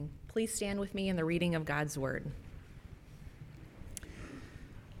Please stand with me in the reading of God's word.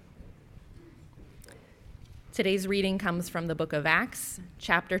 Today's reading comes from the book of Acts,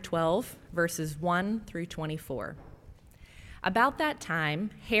 chapter 12, verses 1 through 24. About that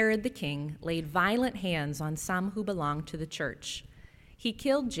time, Herod the king laid violent hands on some who belonged to the church. He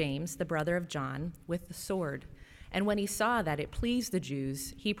killed James, the brother of John, with the sword, and when he saw that it pleased the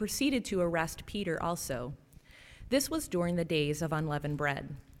Jews, he proceeded to arrest Peter also. This was during the days of unleavened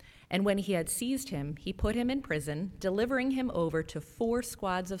bread. And when he had seized him, he put him in prison, delivering him over to 4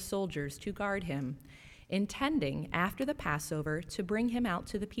 squads of soldiers to guard him, intending, after the Passover, to bring him out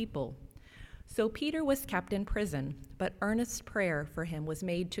to the people. So Peter was kept in prison, but earnest prayer for him was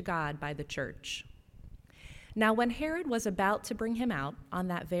made to God by the church. Now when Herod was about to bring him out on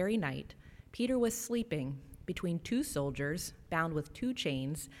that very night, Peter was sleeping between 2 soldiers, bound with 2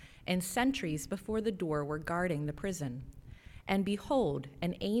 chains, and sentries before the door were guarding the prison. And behold,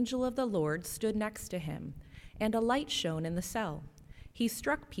 an angel of the Lord stood next to him, and a light shone in the cell. He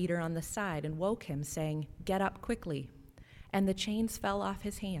struck Peter on the side and woke him, saying, "Get up quickly." And the chains fell off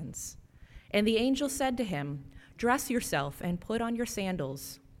his hands. And the angel said to him, "Dress yourself and put on your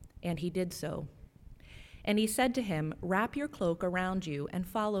sandals." And he did so. And he said to him, "Wrap your cloak around you and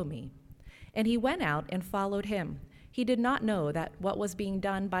follow me." And he went out and followed him. He did not know that what was being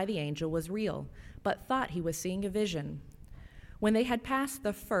done by the angel was real, but thought he was seeing a vision. When they had passed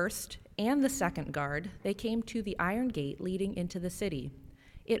the first and the second guard, they came to the iron gate leading into the city.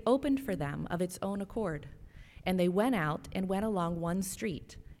 It opened for them of its own accord, and they went out and went along one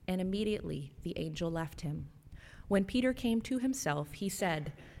street, and immediately the angel left him. When Peter came to himself, he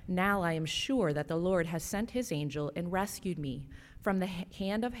said, "Now I am sure that the Lord has sent his angel and rescued me from the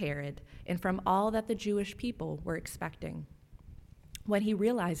hand of Herod and from all that the Jewish people were expecting." When he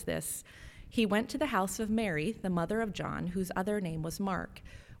realized this, he went to the house of Mary, the mother of John, whose other name was Mark,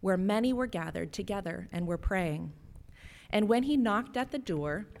 where many were gathered together and were praying. And when he knocked at the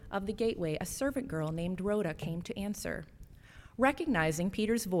door of the gateway, a servant girl named Rhoda came to answer. Recognizing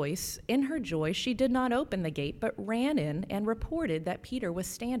Peter's voice, in her joy she did not open the gate, but ran in and reported that Peter was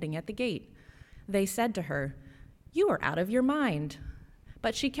standing at the gate. They said to her, "You are out of your mind."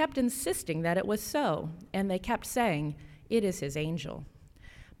 But she kept insisting that it was so, and they kept saying, "It is his angel."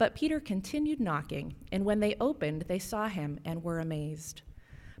 But Peter continued knocking, and when they opened, they saw him and were amazed.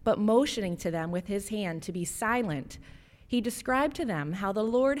 But motioning to them with his hand to be silent, he described to them how the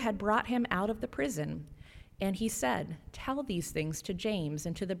Lord had brought him out of the prison. And he said, "Tell these things to James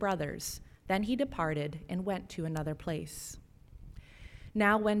and to the brothers." Then he departed and went to another place.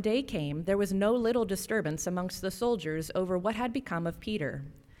 Now when day came, there was no little disturbance amongst the soldiers over what had become of Peter.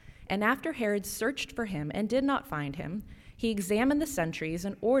 And after Herod searched for him and did not find him, he examined the sentries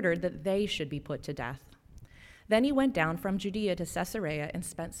and ordered that they should be put to death. Then he went down from Judea to Caesarea and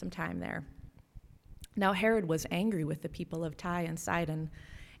spent some time there. Now Herod was angry with the people of Tyre and Sidon,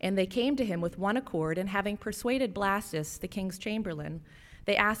 and they came to him with one accord, and having persuaded Blastus, the king's chamberlain,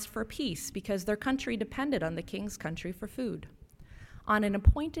 they asked for peace because their country depended on the king's country for food. On an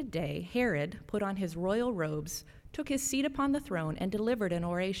appointed day, Herod put on his royal robes, took his seat upon the throne, and delivered an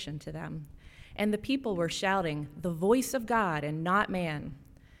oration to them. And the people were shouting, "The voice of God and not man."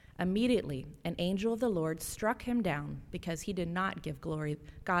 Immediately, an angel of the Lord struck him down because he did not give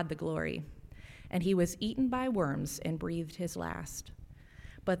God the glory. And he was eaten by worms and breathed his last.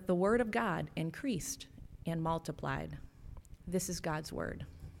 But the word of God increased and multiplied. This is God's word.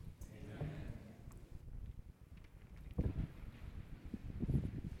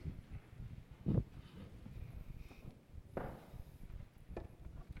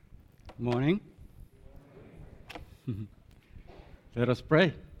 Morning. Let us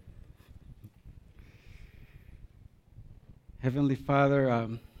pray. Heavenly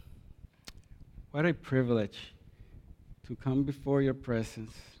Father, what a privilege to come before your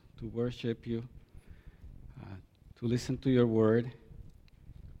presence, to worship you, to listen to your word,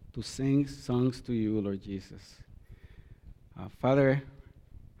 to sing songs to you, Lord Jesus. Father,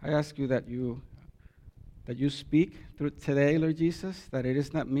 I ask you that you speak through today, Lord Jesus, that it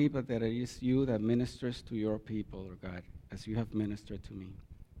is not me, but that it is you that ministers to your people, Lord God, as you have ministered to me.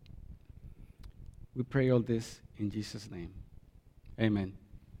 We pray all this in Jesus' name. Amen.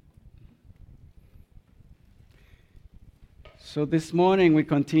 So this morning we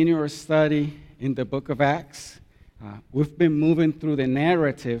continue our study in the book of Acts. We've been moving through the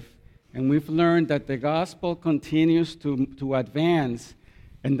narrative, and we've learned that the gospel continues to advance,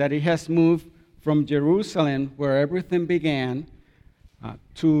 and that it has moved from Jerusalem, where everything began,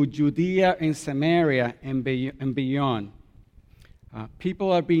 to Judea and Samaria and beyond.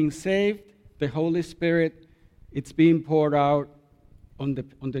 People are being saved. The Holy Spirit, it's being poured out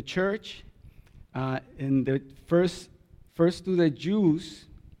on the church, and the first to the Jews,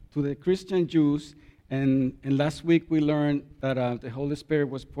 to the Christian Jews, and last week we learned that the Holy Spirit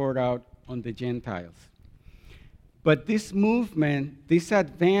was poured out on the Gentiles. But this movement, this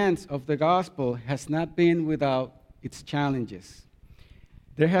advance of the gospel has not been without its challenges.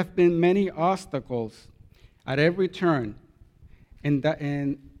 There have been many obstacles at every turn,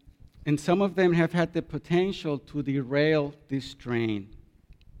 and some of them have had the potential to derail this train.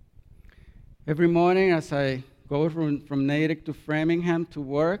 Every morning as I go from Natick to Framingham to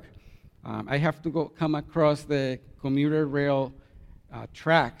work, I have to come across the commuter rail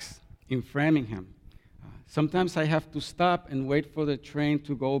tracks in Framingham. Sometimes I have to stop and wait for the train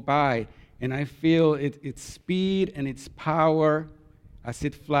to go by, and I feel its speed and its power as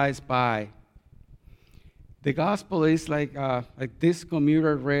it flies by. The gospel is like this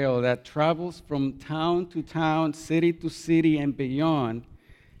commuter rail that travels from town to town, city to city, and beyond,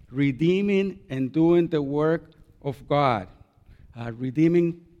 redeeming and doing the work of God,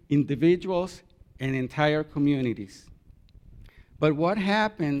 redeeming individuals and entire communities. But what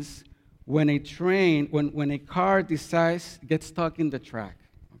happens when a car gets stuck in the track?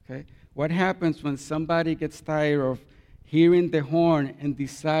 Okay? What happens when somebody gets tired of hearing the horn and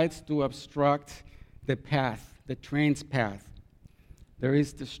decides to obstruct the path, the train's path? There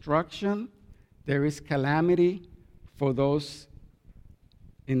is destruction, there is calamity for those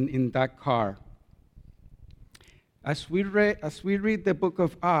in that car. As we read the book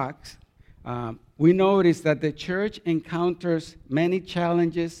of Acts, we notice that the church encounters many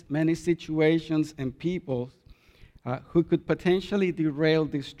challenges, many situations, and people who could potentially derail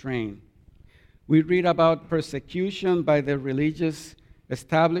this train. We read about persecution by the religious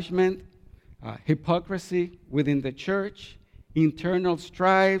establishment, hypocrisy within the church, internal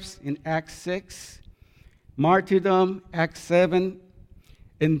strifes in Acts 6, martyrdom, Acts 7,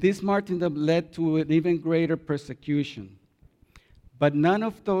 and this martyrdom led to an even greater persecution. But none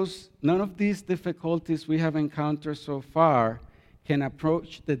of these difficulties we have encountered so far can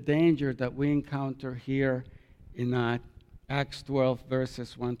approach the danger that we encounter here in Acts 12,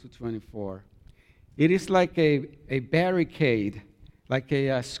 verses 1 to 24. It is like a barricade, like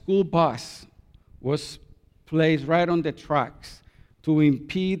a school bus was placed right on the tracks to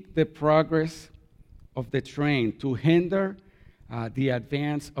impede the progress of the train, to hinder the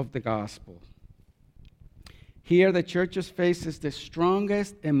advance of the gospel. Here, the church faces the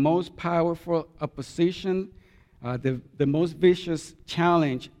strongest and most powerful opposition, the most vicious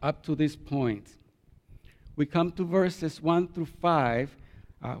challenge up to this point. We come to verses 1 through 5,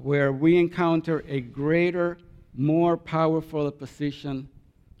 where we encounter a greater, more powerful opposition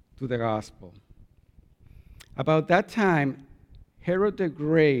to the gospel. About that time, Herod the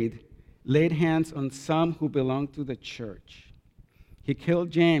Great laid hands on some who belonged to the church. He killed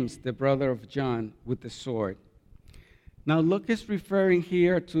James, the brother of John, with the sword. Now, Luke is referring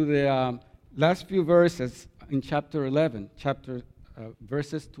here to the last few verses in chapter 11,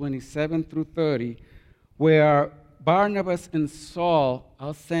 verses 27 through 30, where Barnabas and Saul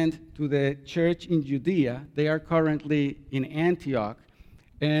are sent to the church in Judea. They are currently in Antioch.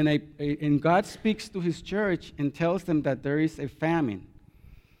 And God speaks to his church and tells them that there is a famine.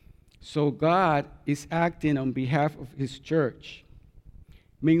 So God is acting on behalf of his church.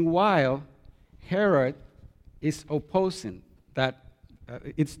 Meanwhile, Herod is opposing that.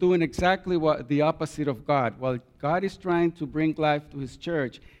 It's doing exactly the opposite of God. While God is trying to bring life to his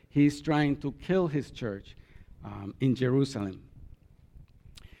church, he's trying to kill his church in Jerusalem.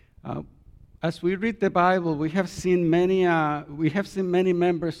 As we read the Bible, we have seen many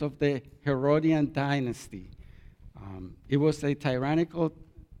members of the Herodian dynasty. It was a tyrannical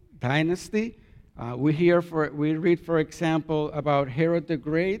dynasty. We read, for example, about Herod the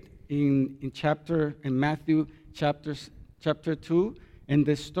Great in Matthew chapter 2, and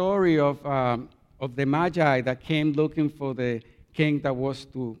the story of the Magi that came looking for the king that was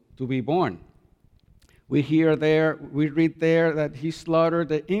to be born. We read there that he slaughtered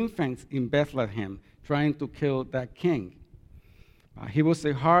the infants in Bethlehem, trying to kill that king. He was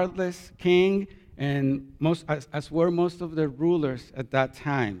a heartless king, and as were most of the rulers at that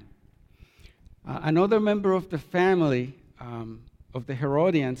time. Another member of the family of the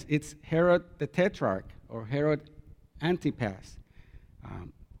Herodians, it's Herod the Tetrarch, or Herod Antipas,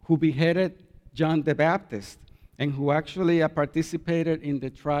 who beheaded John the Baptist, and who actually participated in the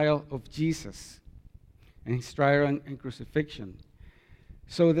trial of Jesus, and his trial and crucifixion.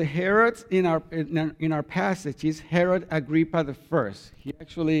 So the Herods in our passage is Herod Agrippa I. He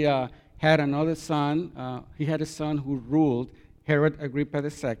actually had another son. He had a son who ruled, Herod Agrippa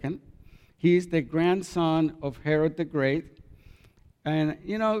II. He is the grandson of Herod the Great, And,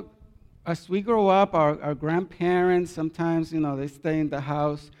 as we grow up, our grandparents sometimes, they stay in the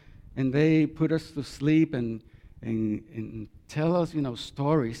house and they put us to sleep and tell us,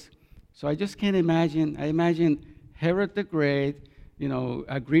 stories. So I just can't imagine. I imagine Herod the Great,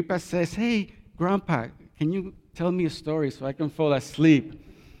 Agrippa says, "Hey, Grandpa, can you tell me a story so I can fall asleep?"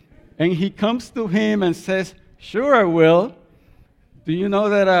 And he comes to him and says, "Sure, I will. Do you know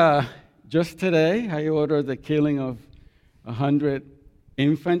that just today I ordered the killing of 100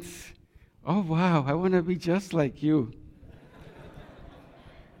 infants? Oh, wow, I want to be just like you."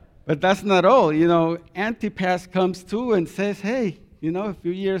 But that's not all. Antipas comes too and says, "Hey, a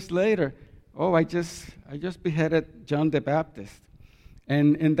few years later, oh, I just beheaded John the Baptist."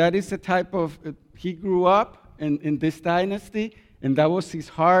 And that is the type of, he grew up in this dynasty, and that was his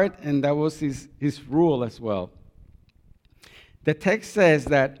heart, and that was his rule as well. The text says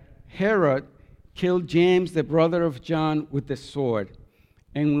that Herod killed James, the brother of John, with the sword.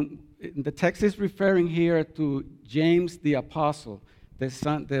 And the text is referring here to James the apostle,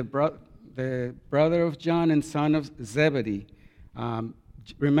 the brother of John and son of Zebedee.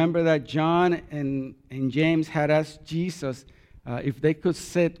 Remember that John and James had asked Jesus if they could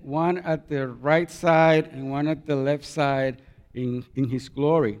sit one at the right side and one at the left side in his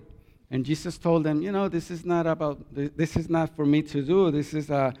glory. And Jesus told them, this is not for me to do. This is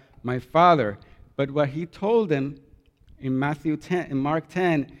my Father. But what he told them in Mark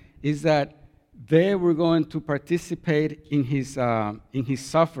 10 is that they were going to participate in his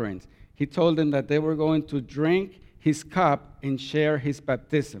sufferings. He told them that they were going to drink his cup and share his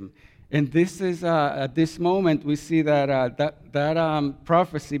baptism. And this is at this moment we see that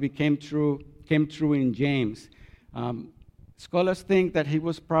prophecy came true in James. Scholars think that he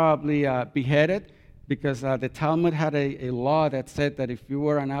was probably beheaded because the Talmud had a law that said that if you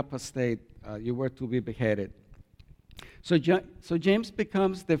were an apostate, you were to be beheaded. So James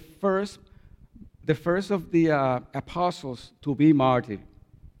becomes the first of the apostles to be martyred.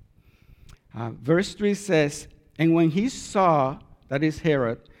 Verse 3 says, "And when he saw," that is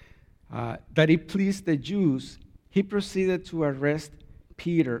Herod, "that it pleased the Jews, he proceeded to arrest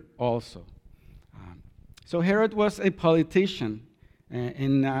Peter also." So Herod was a politician,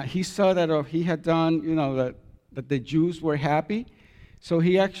 and he saw that he had done, that the Jews were happy. So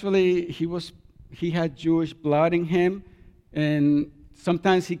he had Jewish blood in him, and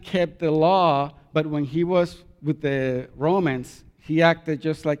sometimes he kept the law, but when he was with the Romans, he acted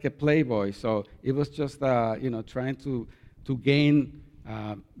just like a playboy. So it was just, trying to gain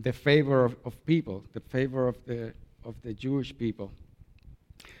the favor of people, the favor of the Jewish people.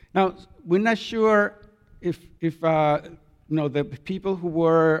 Now, we're not sure if the people who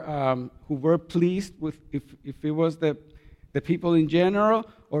were pleased with if it was the people in general,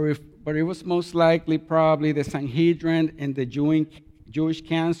 but it was most likely probably the Sanhedrin and the Jewish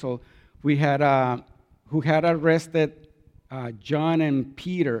council who had arrested John and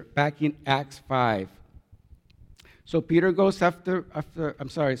Peter back in Acts 5. So Herod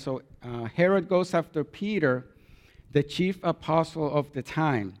goes after Peter, the chief apostle of the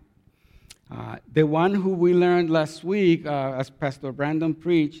time. The one who we learned last week, as Pastor Brandon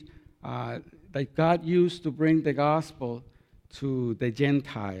preached, that God used to bring the gospel to the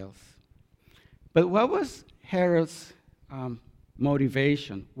Gentiles. But what was Herod's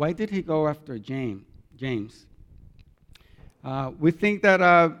motivation? Why did he go after James? We think that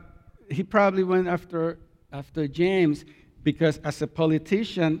he probably went after James because as a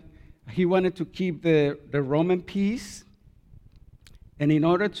politician, he wanted to keep the Roman peace. And in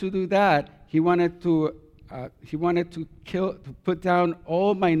order to do that, he wanted to put down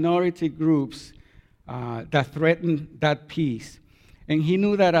all minority groups that threatened that peace. And he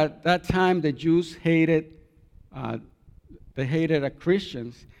knew that at that time the Jews hated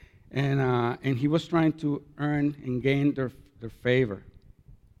Christians, and he was trying to earn and gain their favor.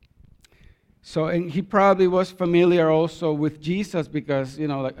 So, and he probably was familiar also with Jesus because,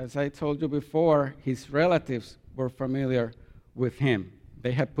 like, as I told you before, his relatives were familiar with him.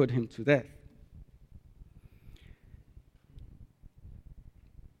 They had put him to death.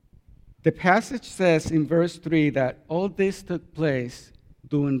 The passage says in verse 3 that all this took place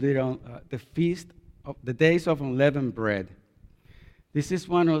during the feast of the days of unleavened bread. This is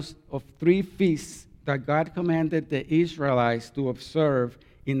one of three feasts that God commanded the Israelites to observe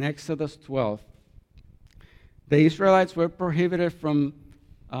in Exodus 12. The Israelites were prohibited from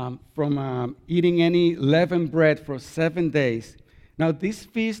eating any leavened bread for 7 days. Now, this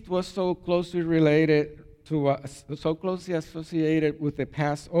feast was so closely associated with the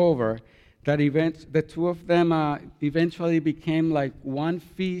Passover that the two of them eventually became like one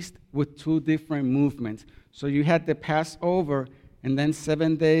feast with two different movements. So you had the Passover and then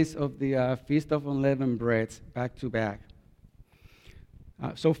 7 days of the Feast of Unleavened Breads back to back.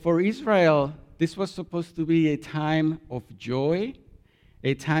 So for Israel, this was supposed to be a time of joy,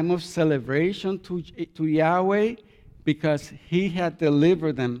 a time of celebration to Yahweh, because he had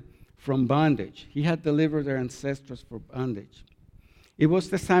delivered them from bondage. He had delivered their ancestors from bondage. It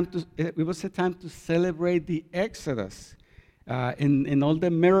was a time to celebrate the Exodus and all the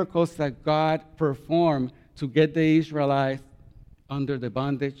miracles that God performed to get the Israelites under the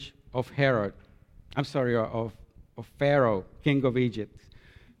bondage of Pharaoh, king of Egypt.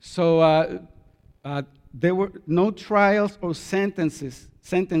 So there were no trials or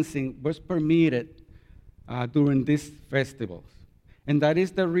sentencing was permitted during these festivals. And that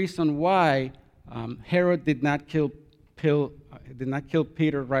is the reason why Herod did not kill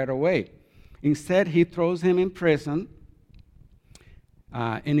Peter right away. Instead, he throws him in prison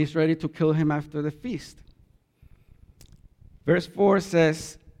and is ready to kill him after the feast. Verse 4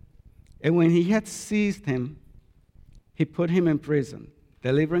 says, "And when he had seized him, he put him in prison,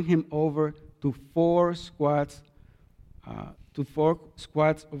 delivering him over to four squads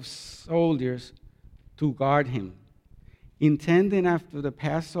of soldiers to guard him, intending after the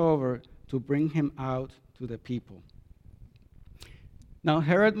Passover to bring him out to the people." Now,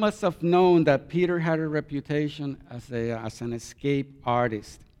 Herod must have known that Peter had a reputation as an escape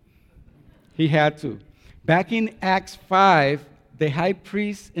artist. He had to. Back in Acts 5, the high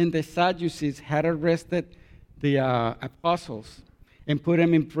priest and the Sadducees had arrested the apostles and put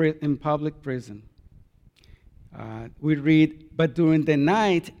them in public prison. We read, "But during the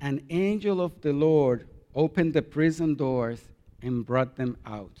night, an angel of the Lord opened the prison doors and brought them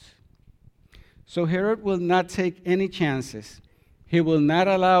out." So Herod will not take any chances. He will not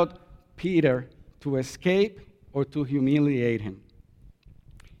allow Peter to escape or to humiliate him.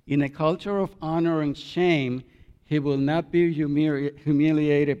 In a culture of honor and shame, he will not be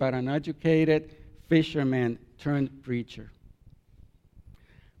humiliated by an educated fisherman turned preacher.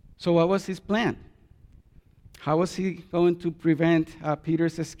 So what was his plan? How was he going to prevent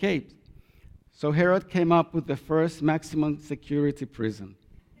Peter's escape? So Herod came up with the first maximum security prison.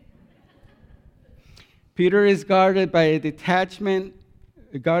 Peter is guarded by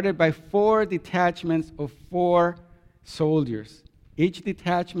four detachments of 4 soldiers, each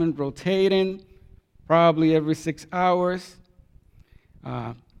detachment rotating probably every 6 hours.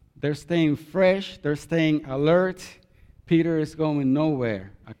 They're staying fresh, they're staying alert. Peter is going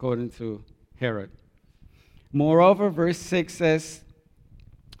nowhere, according to Herod. Moreover, verse 6 says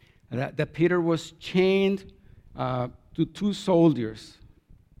that Peter was chained to 2 soldiers,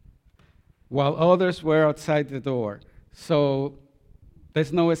 while others were outside the door. So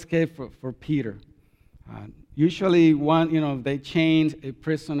there's no escape for Peter. Usually, they chained a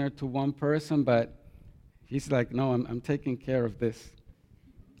prisoner to one person, but he's like, no, I'm taking care of this.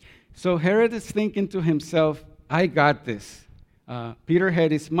 So Herod is thinking to himself, I got this. Peter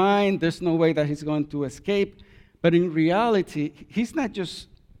had his mind. There's no way that he's going to escape. But in reality, he's not just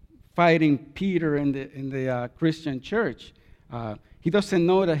fighting Peter in the Christian church. He doesn't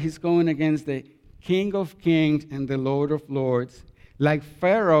know that he's going against the King of Kings and the Lord of Lords. Like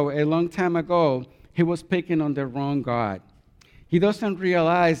Pharaoh a long time ago, he was picking on the wrong God. He doesn't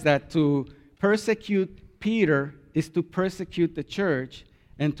realize that to persecute Peter is to persecute the church,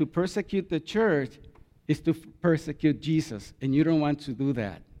 and to persecute the church is to persecute Jesus, and you don't want to do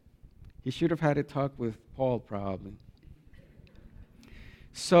that. He should have had a talk with Paul, probably.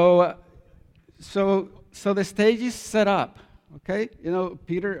 So the stage is set up. Okay,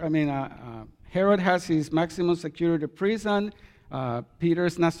 Herod has his maximum security prison. Peter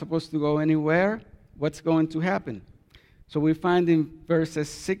is not supposed to go anywhere. What's going to happen? So we find in verses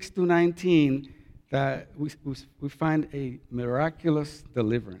 6 to 19 that we find a miraculous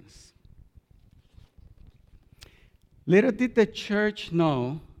deliverance. Little did the church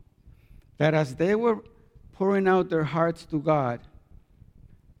know that as they were pouring out their hearts to God,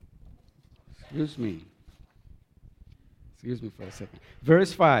 Excuse me for a second.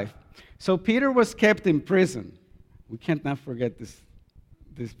 Verse 5. So Peter was kept in prison. We can't not forget this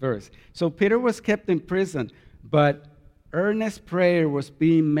verse. So Peter was kept in prison, but earnest prayer was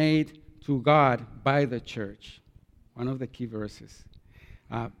being made to God by the church. One of the key verses.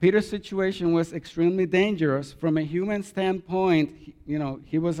 Peter's situation was extremely dangerous. From a human standpoint,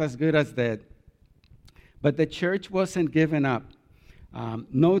 he was as good as dead. But the church wasn't giving up.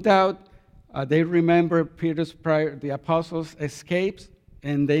 No doubt, they remember the apostles' escapes,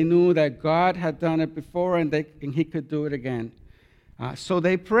 and they knew that God had done it before, and he could do it again. So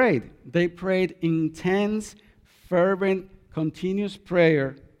they prayed. They prayed intense, fervent, continuous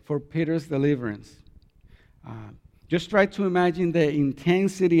prayer for Peter's deliverance. Just try to imagine the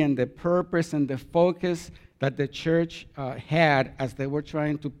intensity and the purpose and the focus that the church had as they were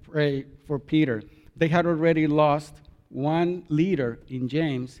trying to pray for Peter. They had already lost one leader in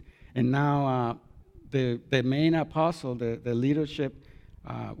James, and now the main apostle, the leadership,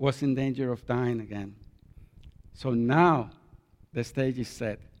 was in danger of dying again. So now the stage is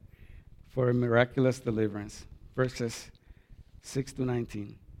set for a miraculous deliverance. Verses 6 to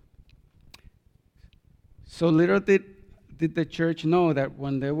 19. So little did the church know that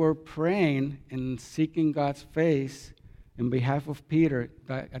when they were praying and seeking God's face in behalf of Peter,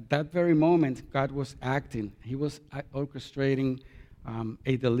 that at that very moment, God was acting. He was orchestrating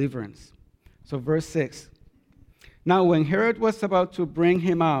a deliverance. So verse 6. Now when Herod was about to bring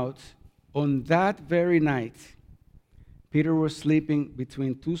him out, on that very night, Peter was sleeping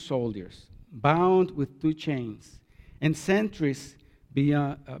between two soldiers, bound with two chains, and sentries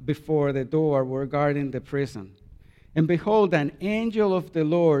before the door were guarding the prison. And behold, an angel of the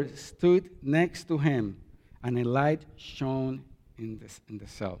Lord stood next to him, and a light shone in the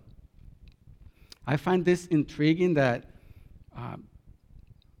cell. I find this intriguing that,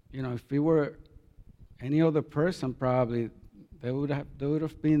 if we were any other person, probably they would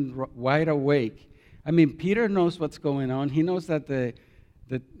have been wide awake. I mean, Peter knows what's going on. He knows that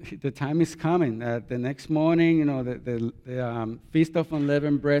the time is coming, that the next morning, the Feast of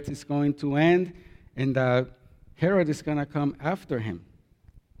Unleavened Bread is going to end, and Herod is going to come after him.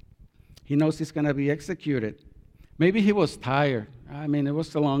 He knows he's going to be executed. Maybe he was tired. I mean, it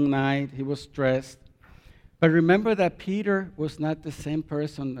was a long night. He was stressed. But remember that Peter was not the same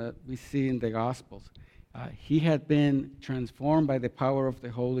person that we see in the Gospels. He had been transformed by the power of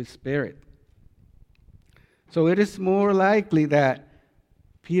the Holy Spirit. So it is more likely that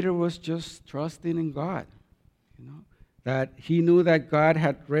Peter was just trusting in God, that he knew that God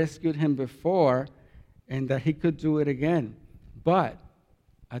had rescued him before and that he could do it again. But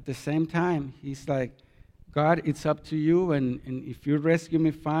at the same time, he's like, God, it's up to you, and if you rescue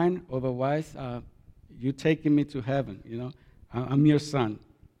me, fine. Otherwise, you're taking me to heaven, I'm your son.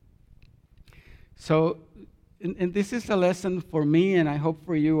 So, and this is a lesson for me, and I hope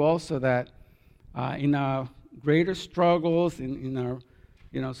for you also, that in our greater struggles, in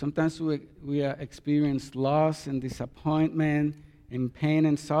our, sometimes we experience loss and disappointment and pain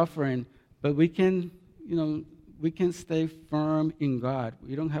and suffering, but we can stay firm in God.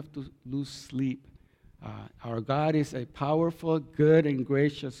 We don't have to lose sleep. Our God is a powerful, good, and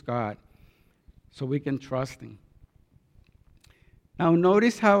gracious God, so we can trust Him. Now,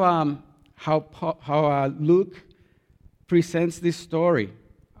 notice how Luke presents this story.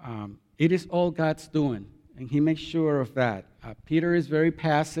 It is all God's doing, and he makes sure of that. Peter is very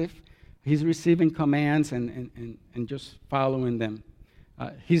passive. He's receiving commands and just following them.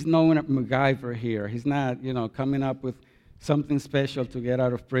 He's no MacGyver here. He's not, coming up with something special to get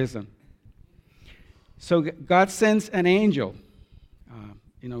out of prison. So God sends an angel.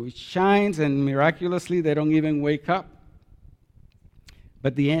 It shines, and miraculously they don't even wake up.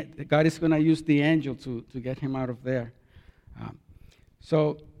 But God is going to use the angel to get him out of there.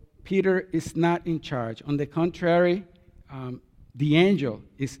 So Peter is not in charge. On the contrary, the angel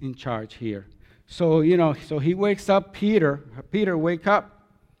is in charge here. So, so he wakes up Peter, wake up.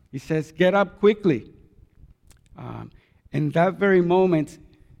 He says, get up quickly. In that very moment,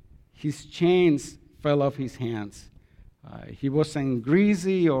 his chains fell off his hands. He wasn't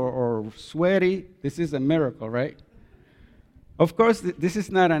greasy or sweaty. This is a miracle, right? Of course, this is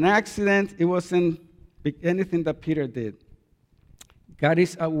not an accident. It wasn't anything that Peter did. God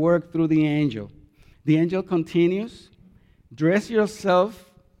is at work through the angel. The angel continues, dress yourself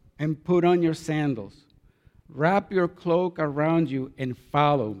and put on your sandals. Wrap your cloak around you and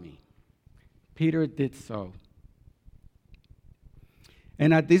follow me. Peter did so.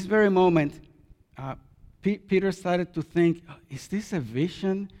 And at this very moment, Peter started to think, is this a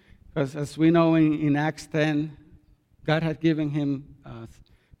vision? Because as we know in Acts 10, God had given him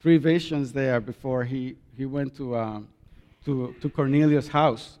 3 visions there before he went to Cornelius'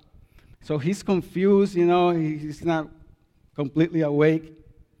 house. So he's confused, he's not completely awake.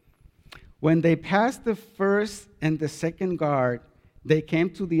 When they passed the first and the second guard, they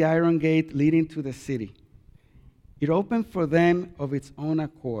came to the iron gate leading to the city. It opened for them of its own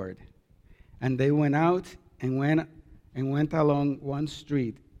accord, and they went out and went along one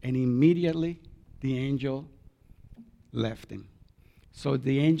street, and immediately the angel left him. So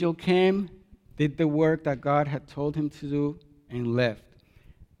the angel came, did the work that God had told him to do, and left.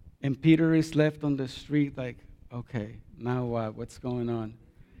 And Peter is left on the street like, okay, now what? What's going on?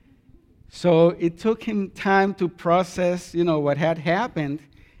 So it took him time to process, what had happened.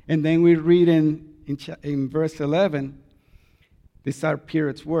 And then we read in in verse 11, these are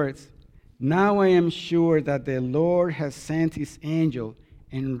Peter's words. Now I am sure that the Lord has sent his angel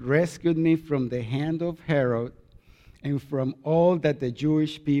and rescued me from the hand of Herod and from all that the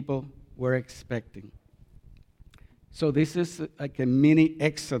Jewish people were expecting. So this is like a mini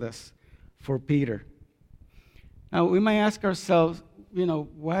exodus for Peter. Now we might ask ourselves,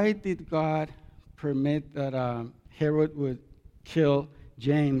 why did God permit that Herod would kill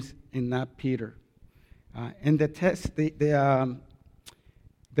James and not Peter? And the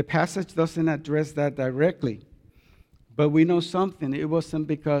passage doesn't address that directly. But we know something. It wasn't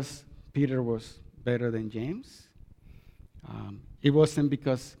because Peter was better than James. It wasn't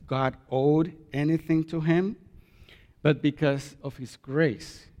because God owed anything to him, but because of his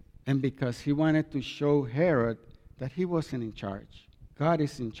grace and because he wanted to show Herod that he wasn't in charge. God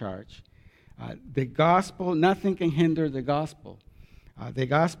is in charge. The gospel, nothing can hinder the gospel. The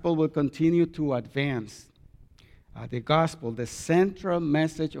gospel will continue to advance. The gospel, the central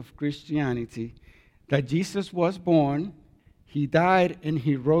message of Christianity, that Jesus was born, he died, and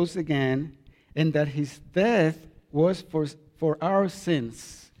he rose again, and that his death was for our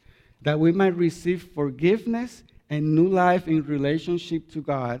sins, that we might receive forgiveness and new life in relationship to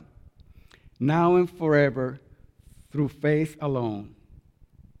God, now and forever, through faith alone.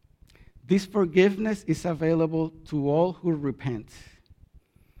 This forgiveness is available to all who repent.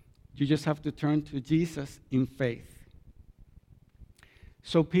 You just have to turn to Jesus in faith.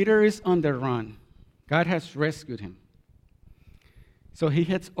 So Peter is on the run. God has rescued him. So he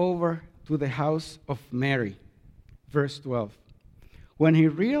heads over to the house of Mary. Verse 12. When he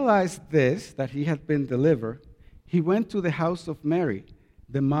realized this, that he had been delivered, he went to the house of Mary,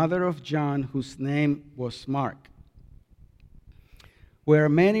 the mother of John, whose name was Mark, where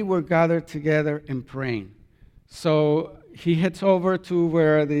many were gathered together and praying. So he heads over to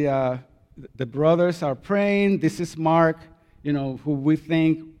where the brothers are praying. This is Mark, who we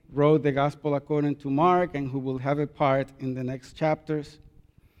think wrote the gospel according to Mark and who will have a part in the next chapters.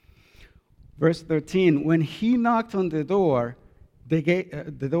 Verse 13, when he knocked on the door,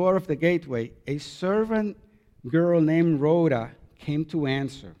 the door of the gateway, a servant girl named Rhoda came to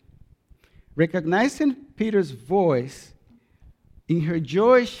answer. Recognizing Peter's voice, in her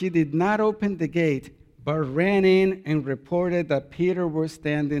joy she did not open the gate, but ran in and reported that Peter was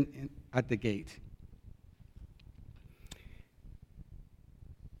standing at the gate.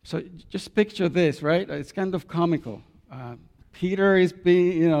 So just picture this, right? It's kind of comical. Peter is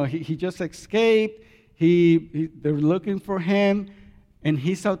being, he just escaped. They're looking for him, and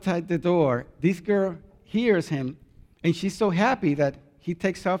he's outside the door. This girl hears him, and she's so happy that he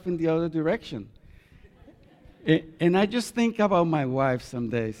takes off in the other direction. And I just think about my wife some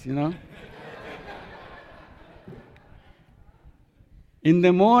days, In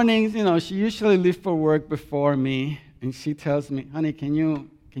the mornings, she usually leaves for work before me, and she tells me, honey, can you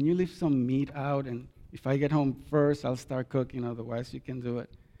leave some meat out? And if I get home first, I'll start cooking. Otherwise, you can do it.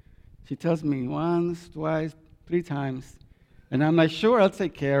 She tells me once, twice, 3 times. And I'm like, sure, I'll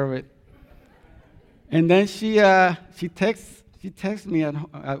take care of it. And then she texts me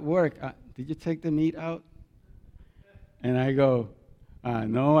at work, did you take the meat out? And I go,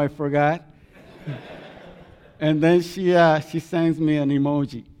 no, I forgot. And then she sends me an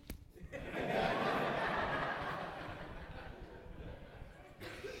emoji.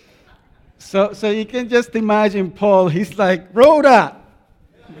 So you can just imagine Paul. He's like, Rhoda,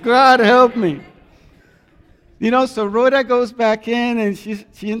 God help me. So Rhoda goes back in and she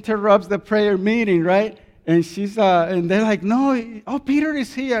interrupts the prayer meeting, right? And and they're like, no, Peter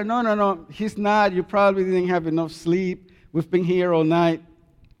is here. No, he's not. You probably didn't have enough sleep. We've been here all night.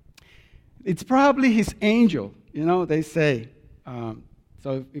 It's probably his angel, they say.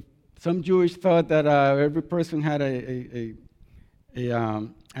 So if some Jewish thought that every person had an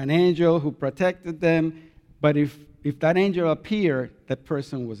angel who protected them, but if that angel appeared, that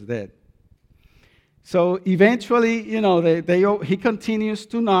person was dead. So eventually, he continues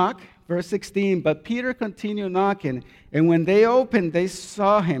to knock, verse 16, but Peter continued knocking, and when they opened, they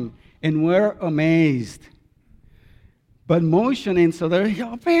saw him and were amazed. But motioning, so they're,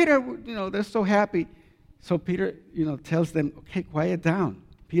 Peter, they're so happy. So Peter, tells them, okay, quiet down.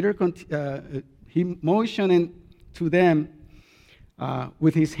 Peter, he motioning to them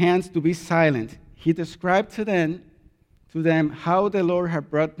with his hands to be silent. He described to them how the Lord had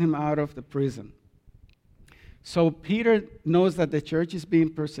brought him out of the prison. So Peter knows that the church is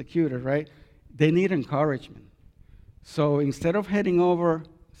being persecuted, right? They need encouragement. So instead of heading over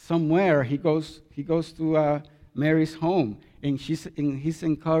somewhere, he goes to Mary's home, and he's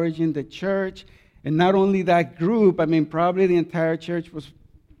encouraging the church, and not only that group. Probably the entire church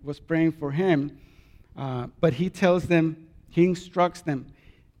was praying for him, but he tells them, he instructs them,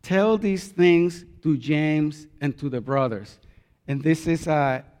 tell these things to James and to the brothers. And this is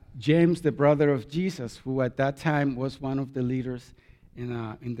James, the brother of Jesus, who at that time was one of the leaders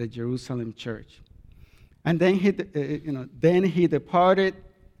in the Jerusalem church. And then he departed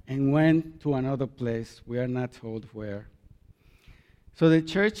and went to another place. We are not told where. So the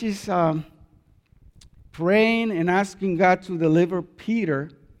church is praying and asking God to deliver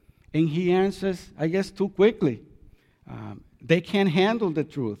Peter, and he answers, I guess, too quickly. They can't handle the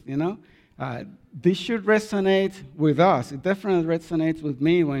truth, This should resonate with us. It definitely resonates with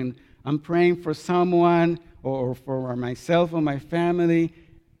me when I'm praying for someone or for myself or my family,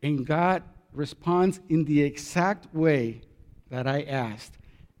 and God responds in the exact way that I asked.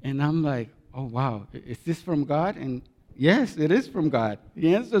 And I'm like, oh, wow, is this from God? And yes, it is from God.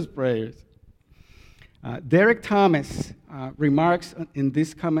 He answers prayers. Derek Thomas remarks in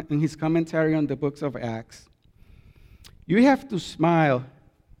his commentary on the books of Acts, you have to smile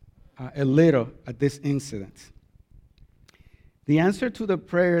a little at this incident. The answer to the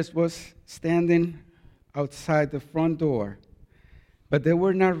prayers was standing outside the front door, but they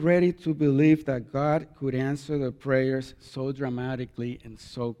were not ready to believe that God could answer their prayers so dramatically and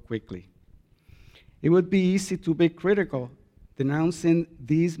so quickly. It would be easy to be critical, denouncing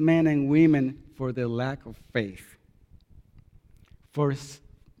these men and women for their lack of faith. For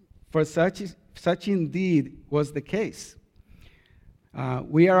such indeed was the case.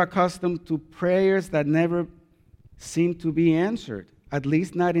 We are accustomed to prayers that never seem to be answered, at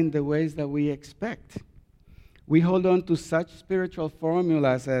least not in the ways that we expect. We hold on to such spiritual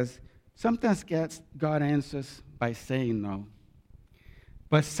formulas as sometimes God answers by saying no.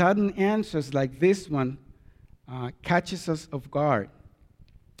 But sudden answers like this one catches us off guard.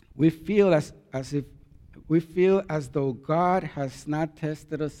 We feel as though God has not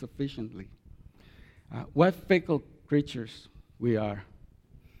tested us sufficiently. What fickle creatures we are.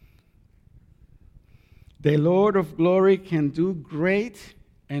 The Lord of glory can do great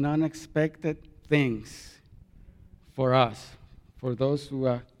and unexpected things for us, for those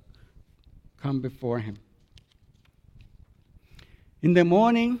who come before him. In the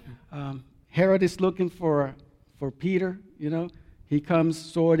morning, Herod is looking for Peter. He comes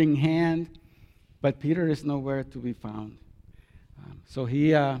sword in hand, but Peter is nowhere to be found. So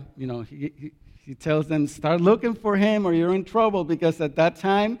he tells them, start looking for him or you're in trouble, because at that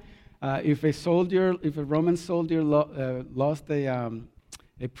time, if a Roman soldier lost a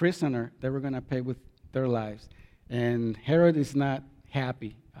prisoner, they were going to pay with their lives. And Herod is not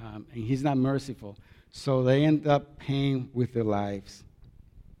happy, and he's not merciful. So they end up paying with their lives.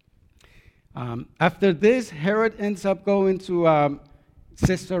 After this, Herod ends up going to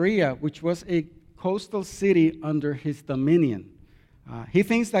Caesarea, which was a coastal city under his dominion. He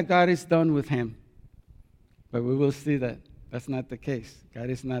thinks that God is done with him, but we will see that that's not the case. God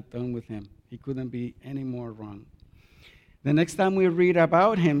is not done with him. He couldn't be any more wrong. The next time we read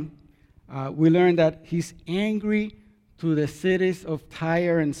about him, we learn that he's angry to the cities of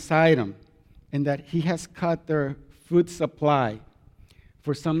Tyre and Sidon, and that he has cut their food supply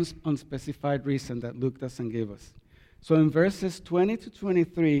for some unspecified reason that Luke doesn't give us. So in verses 20 to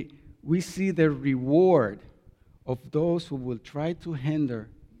 23, we see the reward of those who will try to hinder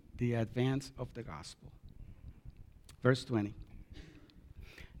the advance of the gospel. Verse 20.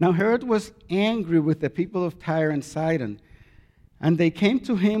 Now Herod was angry with the people of Tyre and Sidon, and they came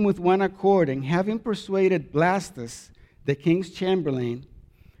to him with one accord, and having persuaded Blastus, the king's chamberlain,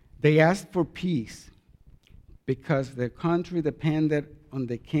 they asked for peace, because their country depended on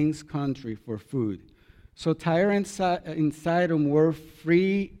the king's country for food. So Tyre and Sidon were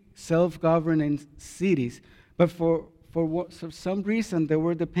free, self-governing cities, but for some reason they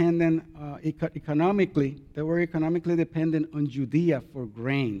were dependent economically. They were economically dependent on Judea for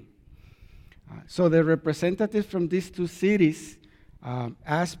grain. So the representatives from these two cities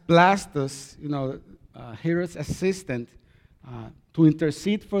asked Blastus, Herod's assistant, to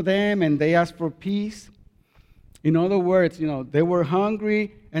intercede for them, and they asked for peace. In other words, they were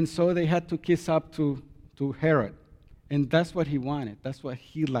hungry, and so they had to kiss up to Herod. And that's what he wanted. That's what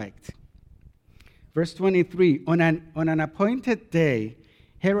he liked. Verse 23, on an appointed day,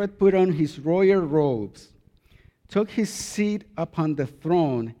 Herod put on his royal robes, took his seat upon the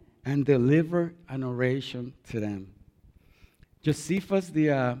throne, and delivered an oration to them. Josephus,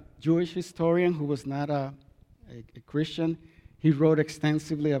 the Jewish historian who was not a Christian, he wrote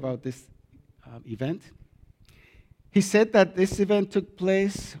extensively about this event. He said that this event took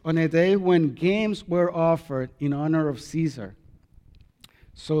place on a day when games were offered in honor of Caesar.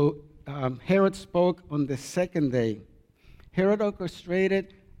 So Herod spoke on the second day. Herod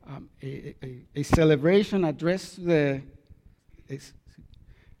orchestrated a celebration addressed to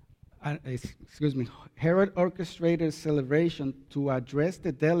Herod orchestrated a celebration to address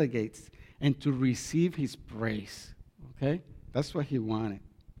the delegates and to receive his praise. Okay? That's what he wanted.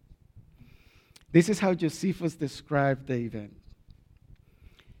 This is how Josephus described the event.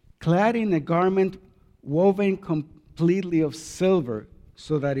 Clad in a garment woven completely of silver,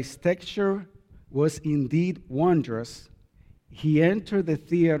 so that its texture was indeed wondrous, he entered the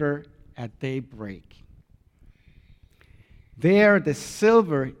theater at daybreak. There, the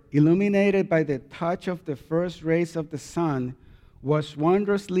silver, illuminated by the touch of the first rays of the sun, was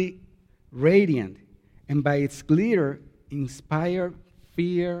wondrously radiant, and by its glitter inspired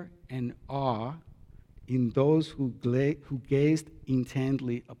fear and awe in those who gazed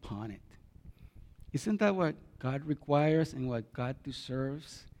intently upon it. Isn't that what God requires and what God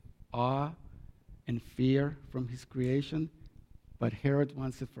deserves? Awe and fear from his creation? But Herod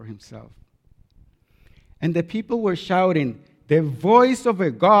wants it for himself. And the people were shouting, "The voice of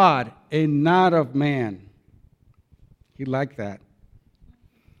a God and not of man." He liked that.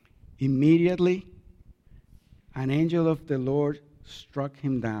 Immediately, an angel of the Lord struck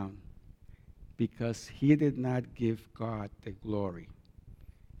him down because he did not give God the glory.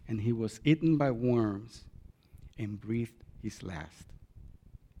 And he was eaten by worms and breathed his last.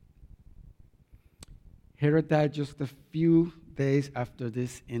 Herod died just a few days after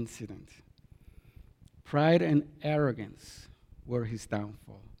this incident. Pride and arrogance were his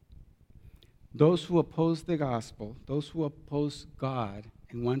downfall. Those who oppose the gospel, those who oppose God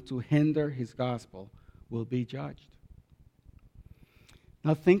and want to hinder his gospel, will be judged.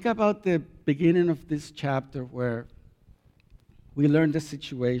 Now think about the beginning of this chapter where we learn the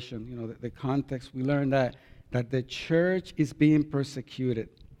situation, the context. We learn that the church is being persecuted.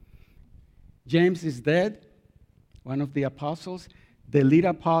 James is dead, one of the apostles. The lead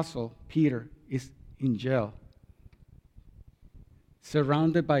apostle, Peter, is in jail,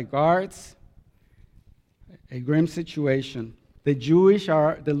 surrounded by guards, a grim situation. The Jewish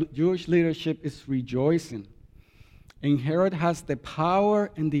leadership is rejoicing. And Herod has the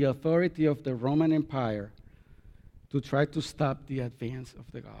power and the authority of the Roman Empire to try to stop the advance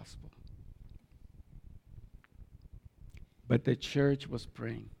of the gospel. But the church was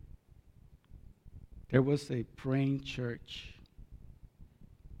praying. There was a praying church.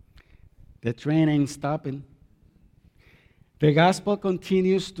 The train ain't stopping. The gospel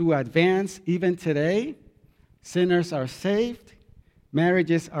continues to advance even today. Sinners are saved.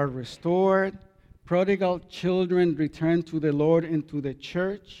 Marriages are restored. Prodigal children return to the Lord and to the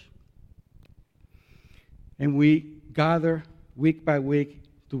church. And we gather week by week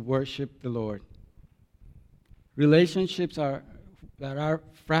to worship the Lord. Relationships that are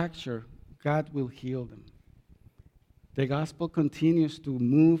fractured, God will heal them. The gospel continues to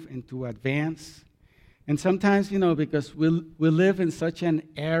move and to advance. And sometimes, because we live in such an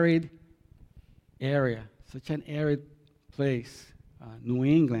arid area, such an arid place, New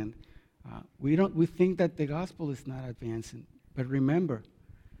England, we think that the gospel is not advancing. But remember,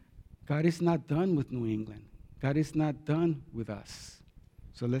 God is not done with New England. God is not done with us.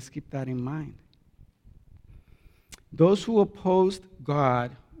 So let's keep that in mind. Those who opposed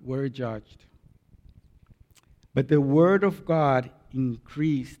God were judged. But the word of God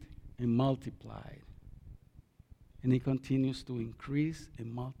increased and multiplied. And it continues to increase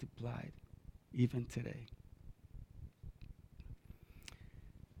and multiply even today.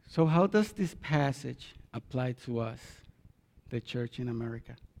 So how does this passage apply to us, the church in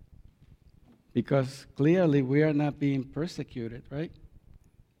America? Because clearly we are not being persecuted, right?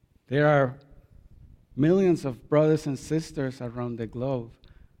 There are millions of brothers and sisters around the globe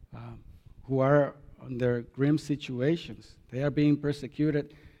who are under grim situations. They are being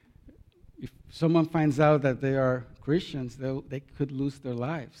persecuted. If someone finds out that they are Christians, they could lose their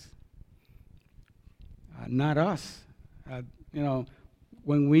lives. Not us.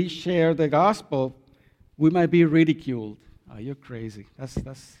 When we share the gospel, we might be ridiculed. Oh, you're crazy.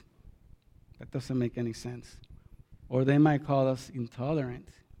 That doesn't make any sense. Or they might call us intolerant.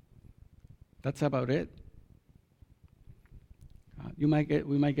 That's about it. We might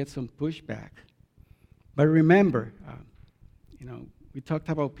get some pushback. But remember, we talked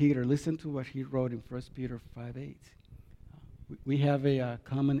about Peter. Listen to what he wrote in 1 Peter 5:8. We have a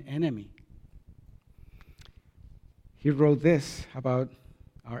common enemy. He wrote this about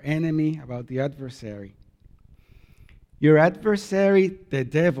our enemy, about the adversary. Your adversary, the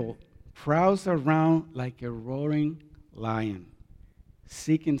devil, prowls around like a roaring lion,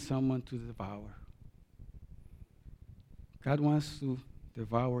 seeking someone to devour. God wants to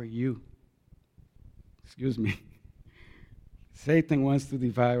devour you. Excuse me. Satan wants to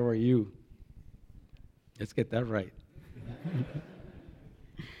devour you. Let's get that right.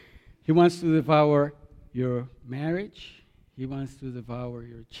 He wants to devour your marriage. He wants to devour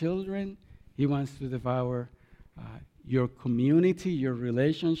your children. He wants to devour your community, your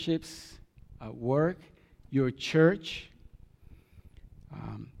relationships at work, your church.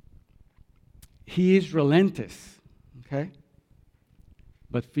 He is relentless, okay?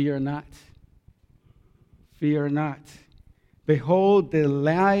 But fear not. Fear not. Behold, the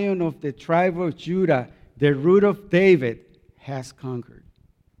Lion of the tribe of Judah, the Root of David, has conquered.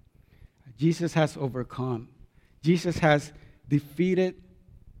 Jesus has overcome. Jesus has defeated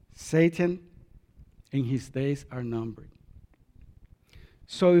Satan, and his days are numbered.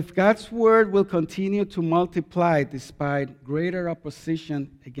 So if God's word will continue to multiply despite greater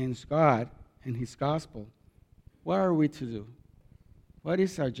opposition against God and his gospel, what are we to do? What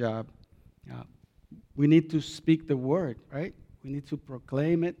is our job? We need to speak the word, right? We need to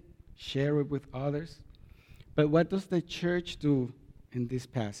proclaim it, share it with others. But what does the church do in this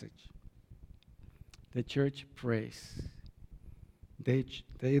passage? The church prays. They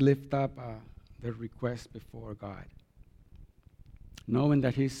lift up their request before God, knowing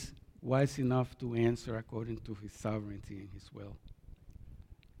that he's wise enough to answer according to his sovereignty and his will.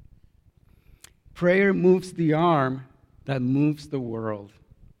 Prayer moves the arm that moves the world.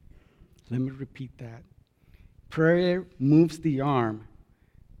 Let me repeat that. Prayer moves the arm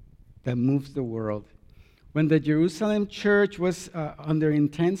that moves the world. When the Jerusalem church was under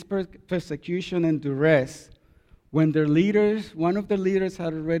intense persecution and duress, when their leaders, one of the leaders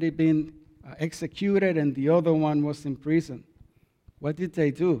had already been executed and the other one was in prison, what did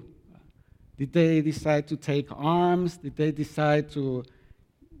they do? Did they decide to take arms? Did they decide to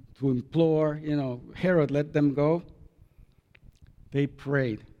implore, Herod, let them go? They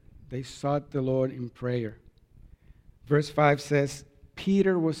prayed. They sought the Lord in prayer. Verse 5 says,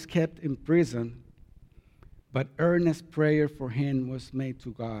 Peter was kept in prison, but earnest prayer for him was made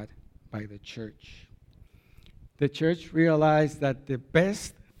to God by the church. The church realized that the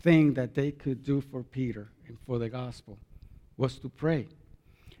best thing that they could do for Peter and for the gospel was to pray.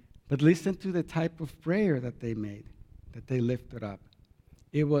 But listen to the type of prayer that they made, that they lifted up.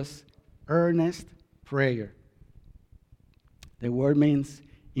 It was earnest prayer. The word means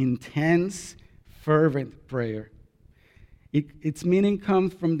intense, fervent prayer. Its meaning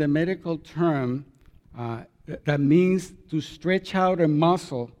comes from the medical term that means to stretch out a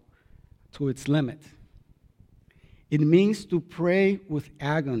muscle to its limit. It means to pray with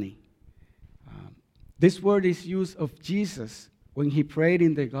agony. This word is used of Jesus when he prayed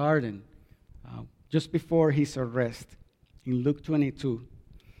in the garden just before his arrest in Luke 22.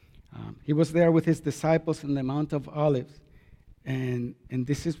 He was there with his disciples on the Mount of Olives, and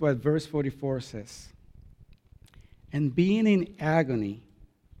this is what verse 44 says. And being in agony,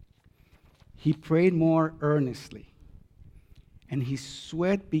 he prayed more earnestly, and his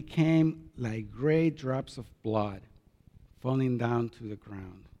sweat became like great drops of blood falling down to the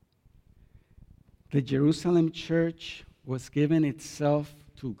ground. The Jerusalem church was giving itself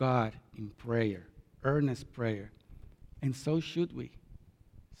to God in prayer, earnest prayer, and so should we.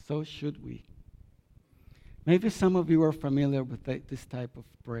 So should we. Maybe some of you are familiar with this type of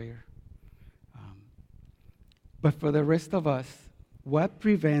prayer. But for the rest of us, what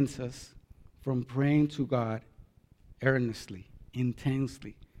prevents us from praying to God earnestly,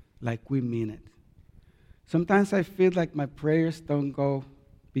 intensely, like we mean it? Sometimes I feel like my prayers don't go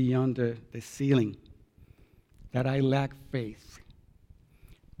beyond the ceiling, that I lack faith.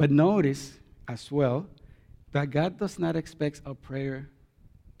 But notice as well that God does not expect our prayer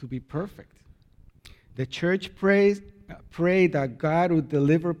to be perfect. The church prayed that God would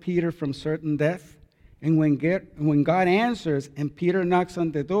deliver Peter from certain death. And when God answers and Peter knocks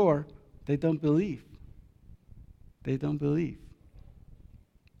on the door, they don't believe. They don't believe.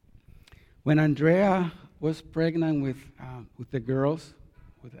 When Andrea was pregnant with the girls,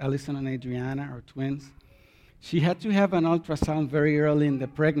 with Allison and Adriana, our twins, she had to have an ultrasound very early in the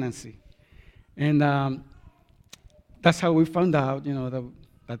pregnancy. And that's how we found out,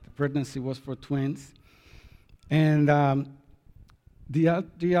 that the pregnancy was for twins. And the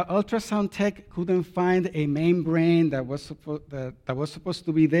ultrasound tech couldn't find a membrane that was supposed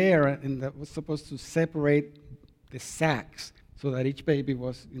to be there and that was supposed to separate the sacs so that each baby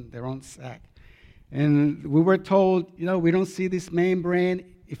was in their own sac. And we were told, we don't see this membrane.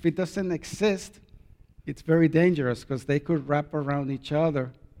 If it doesn't exist, it's very dangerous because they could wrap around each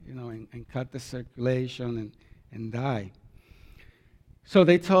other, and cut the circulation and die. So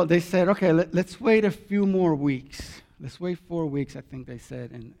they said, okay, let's wait a few more weeks. Let's wait 4 weeks, I think they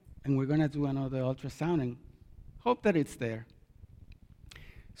said, and we're going to do another ultrasound and hope that it's there.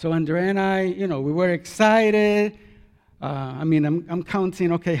 So Andrea and I, we were excited. I'm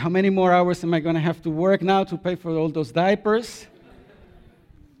counting, okay, how many more hours am I going to have to work now to pay for all those diapers?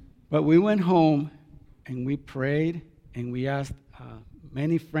 But we went home and we prayed and we asked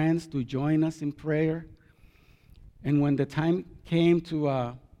many friends to join us in prayer. And when the time came to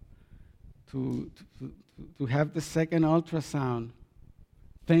have the second ultrasound,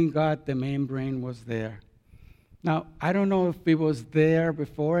 thank God the membrane was there. Now, I don't know if it was there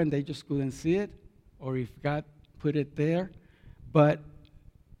before and they just couldn't see it, or if God put it there, but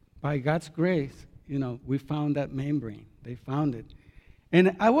by God's grace, we found that membrane. They found it.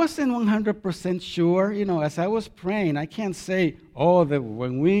 And I wasn't 100% sure, as I was praying, I can't say,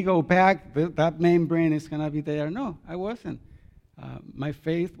 when we go back, that membrane is going to be there. No, I wasn't. My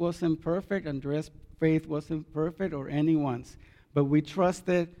faith wasn't perfect. Andrea's faith wasn't perfect, or anyone's. But we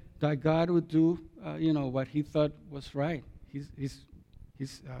trusted that God would do, what He thought was right. He's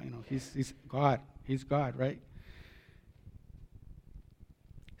God. He's God, right?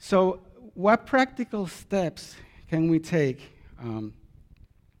 So, what practical steps can we take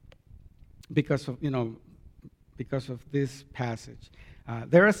because of this passage?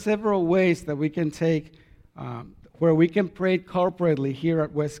 There are several ways that we can take where we can pray corporately here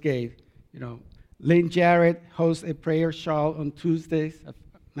at Westgate. Lynn Jarrett hosts a prayer shawl on Tuesdays at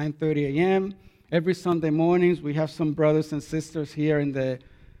 9:30 a.m. Every Sunday mornings, we have some brothers and sisters here in the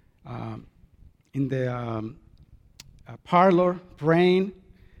parlor praying.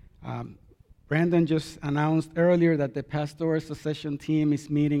 Brandon just announced earlier that the pastoral succession team is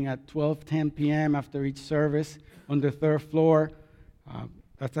meeting at 12:10 p.m. after each service on the third floor.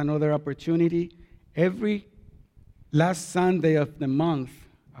 That's another opportunity. Every last Sunday of the month,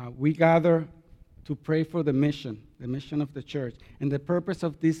 we gather to pray for the mission of the church. And the purpose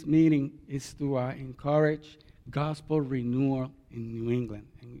of this meeting is to encourage gospel renewal in New England.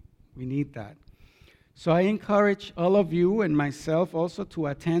 And we need that. So I encourage all of you and myself also to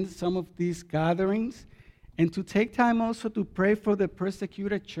attend some of these gatherings and to take time also to pray for the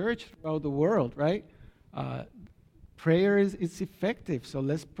persecuted church throughout the world, right? Prayer is effective. So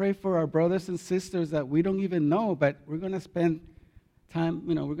let's pray for our brothers and sisters that we don't even know, but we're going to spend time,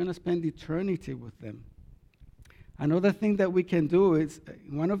 we're going to spend eternity with them. Another thing that we can do is,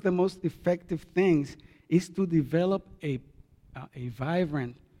 one of the most effective things is to develop a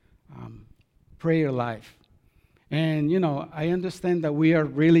vibrant prayer life. And, I understand that we are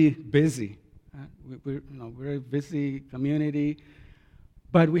really busy. We're a busy community,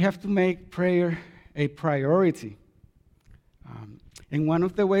 but we have to make prayer a priority. And one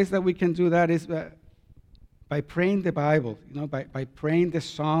of the ways that we can do that is by praying the Bible, by praying the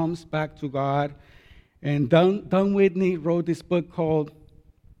Psalms back to God. And Don Whitney wrote this book called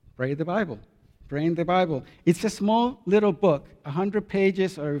Pray the Bible. Praying the Bible. It's a small little book, 100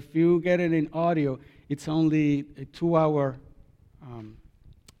 pages, or if you get it in audio, it's only a 2-hour.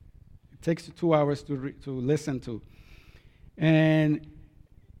 It takes 2 hours to listen to, and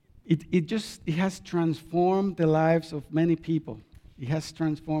it has transformed the lives of many people. It has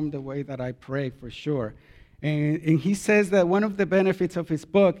transformed the way that I pray, for sure. And he says that one of the benefits of his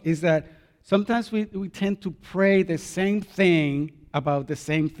book is that sometimes we tend to pray the same thing about the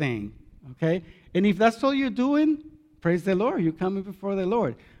same thing, okay? And if that's all you're doing, praise the Lord. You're coming before the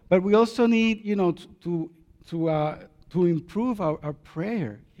Lord. But we also need, to improve our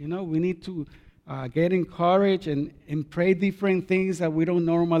prayer. We need to get encouraged and pray different things that we don't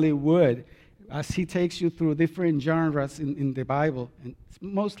normally would, as he takes you through different genres in the Bible, and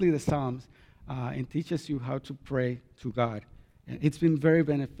mostly the Psalms, and teaches you how to pray to God. And it's been very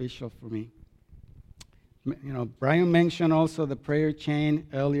beneficial for me. Brian mentioned also the prayer chain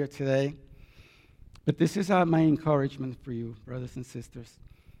earlier today. But this is my encouragement for you, brothers and sisters.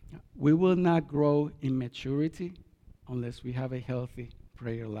 We will not grow in maturity unless we have a healthy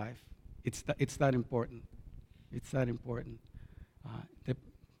prayer life. It's that important. It's that important.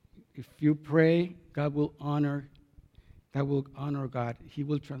 If you pray, God will honor God. He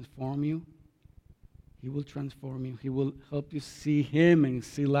will transform you. He will transform you. He will help you see Him and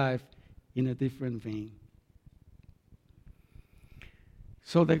see life in a different vein.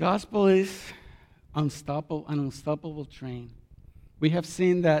 So the gospel is an unstoppable train. We have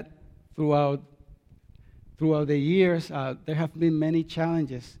seen that throughout the years, there have been many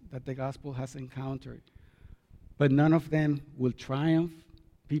challenges that the gospel has encountered, but none of them will triumph.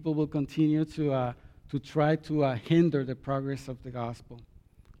 People will continue to try to hinder the progress of the gospel,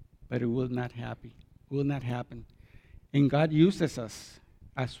 but it will not happen. Will not happen. And God uses us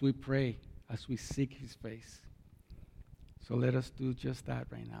as we pray, as we seek His face. So let us do just that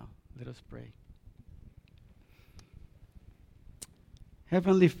right now. Let us pray.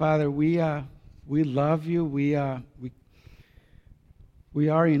 Heavenly Father, we love you. We are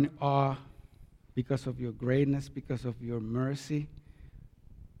in awe because of your greatness, because of your mercy.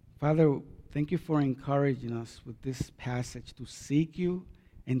 Father, thank you for encouraging us with this passage to seek you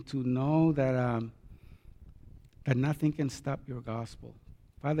and to know that that nothing can stop your gospel.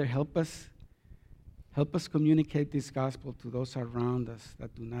 Father, help us communicate this gospel to those around us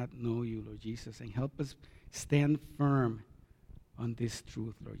that do not know you, Lord Jesus, and help us stand firm on this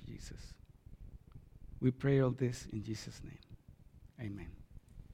truth, Lord Jesus. We pray all this in Jesus' name. Amen.